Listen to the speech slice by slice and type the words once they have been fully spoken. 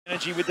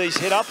Energy with these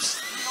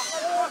hit-ups.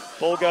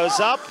 Ball goes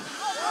up,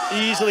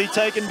 easily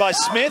taken by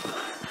Smith.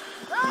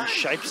 He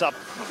shapes up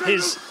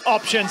his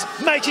options,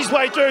 makes his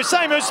way through.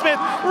 Seimou Smith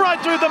right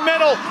through the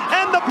middle,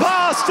 and the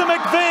pass to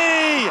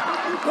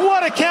McVeigh.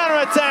 What a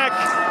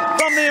counter-attack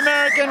from the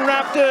American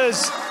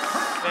Raptors.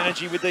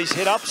 Energy with these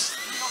hit-ups.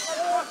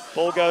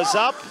 Ball goes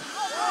up,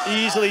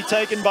 easily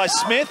taken by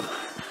Smith.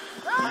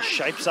 He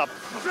shapes up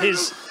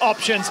his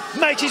options,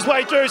 makes his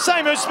way through.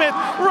 Seimou Smith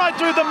right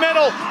through the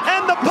middle,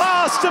 and the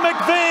pass to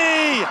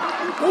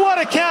McVeigh. What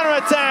a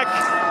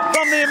counter-attack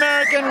from the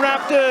American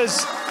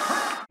Raptors.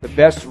 The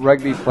best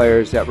rugby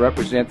players that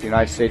represent the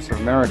United States of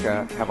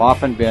America have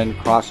often been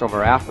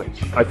crossover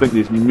athletes. I think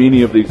there's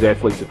many of these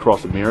athletes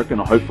across America,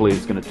 and hopefully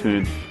it's going to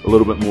turn a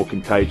little bit more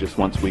contagious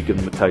once we give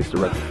them a taste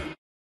of rugby.